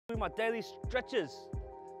Doing my daily stretches.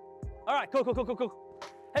 All right, cool.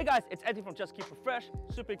 Hey guys, it's Eddie from Just Keep It Fresh.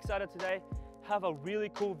 Super excited today. Have a really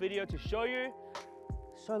cool video to show you.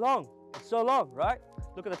 So long, right?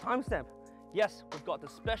 Look at the timestamp. Yes, we've got the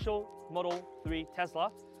special Model 3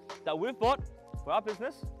 Tesla that we've bought for our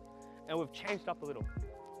business, and we've changed up a little.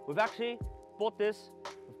 We've actually bought this,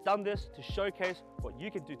 we've done this to showcase what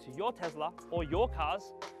you can do to your Tesla or your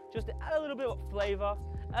cars, just to add a little bit of flavor,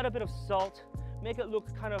 add a bit of salt, make it look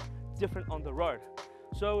kind of different on the road.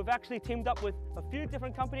 So we've actually teamed up with a few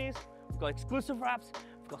different companies. We've got exclusive wraps,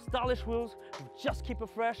 we've got stylish wheels, we've Just Keep It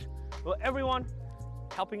Fresh. Well, everyone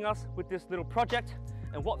helping us with this little project.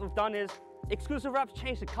 And what we've done is exclusive wraps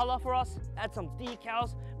changed the color for us, add some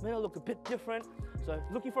decals, made it look a bit different. So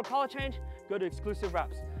looking for a color change, go to exclusive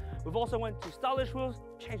wraps. We've also went to stylish wheels,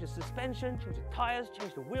 changed the suspension, changed the tires,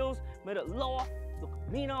 changed the wheels, made it lower, look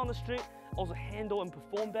meaner on the street, also handle and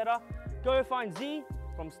perform better. Go find Z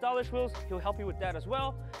from Stylish Wheels, he'll help you with that as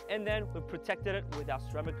well. And then we've protected it with our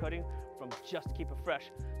ceramic coating from Just Keep It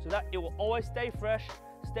Fresh, so that it will always stay fresh,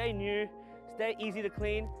 stay new, stay easy to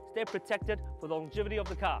clean, stay protected for the longevity of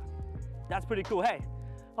the car. That's pretty cool, hey?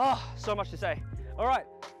 Oh, so much to say. All right,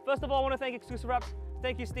 first of all, I want to thank Exclusive Wraps.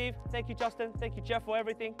 Thank you, Steve. Thank you, Justin. Thank you, Jeff, for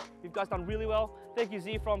everything. You guys done really well. Thank you,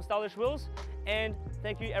 Z from Stylish Wheels. And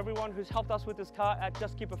thank you, everyone who's helped us with this car at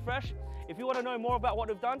Just Keep It Fresh. If you want to know more about what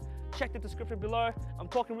we've done, check the description below. I'm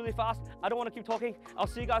talking really fast. I don't want to keep talking. I'll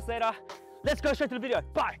see you guys later. Let's go straight to the video.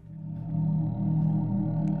 Bye.